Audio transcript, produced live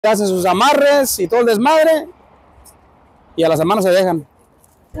hacen sus amarres y todo el desmadre y a la semana se dejan.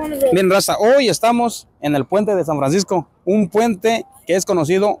 Bien, raza, hoy estamos en el puente de San Francisco, un puente que es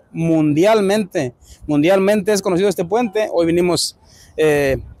conocido mundialmente. Mundialmente es conocido este puente. Hoy vinimos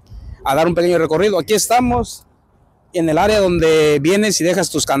a dar un pequeño recorrido. Aquí estamos en el área donde vienes y dejas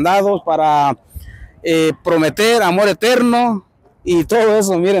tus candados para prometer amor eterno y todo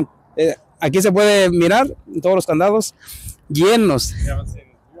eso. Miren, aquí se puede mirar todos los candados llenos.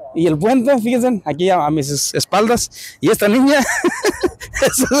 Y el puente, fíjense, aquí a mis espaldas, y esta niña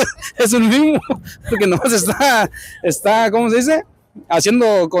es un mimo, porque nomás está, ¿cómo se dice?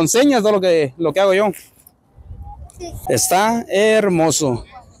 Haciendo con señas todo lo que hago yo. Está hermoso.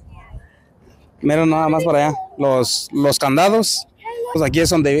 Miren nada más para allá, los candados. Pues aquí es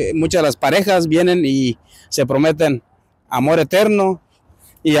donde muchas de las parejas vienen y se prometen amor eterno,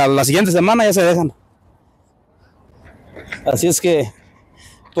 y a la siguiente semana ya se dejan. Así es que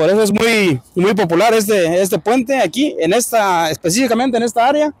por eso es muy popular este puente aquí, específicamente en esta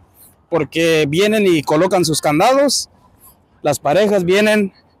área, porque vienen y colocan sus candados, las parejas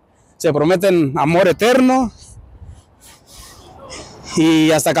vienen, se prometen amor eterno,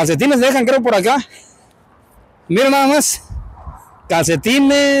 y hasta calcetines dejan, creo, por acá. Miren nada más,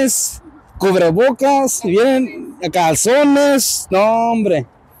 calcetines, cubrebocas, vienen calzones, no hombre.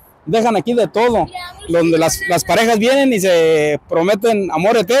 Dejan aquí de todo, donde las parejas vienen y se prometen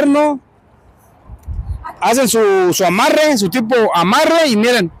amor eterno, hacen su amarre, su tipo amarre, y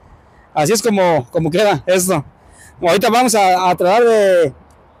miren, así es como queda esto. Ahorita vamos a tratar de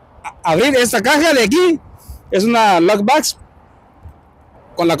abrir esta caja de aquí, es una lockbox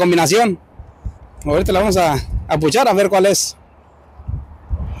con la combinación. Ahorita la vamos a puchar a ver cuál es.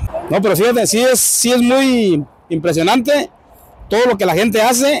 No, pero fíjate, sí es muy impresionante todo lo que la gente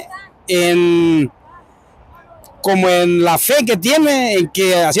hace como en la fe que tiene, en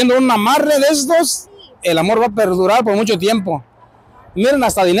que haciendo un amarre de estos, el amor va a perdurar por mucho tiempo. Miren,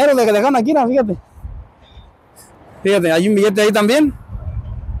 hasta dinero de que dejan aquí, ¿no? Fíjate. Fíjate, hay un billete ahí también.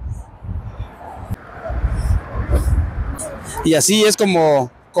 Y así es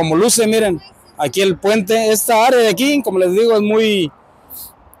como luce, miren. Aquí el puente, esta área de aquí, como les digo, es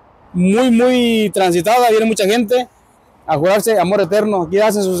muy transitada, viene mucha gente a jurarse amor eterno. Aquí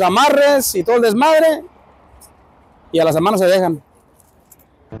hacen sus amarres y todo el desmadre y a la semana se dejan.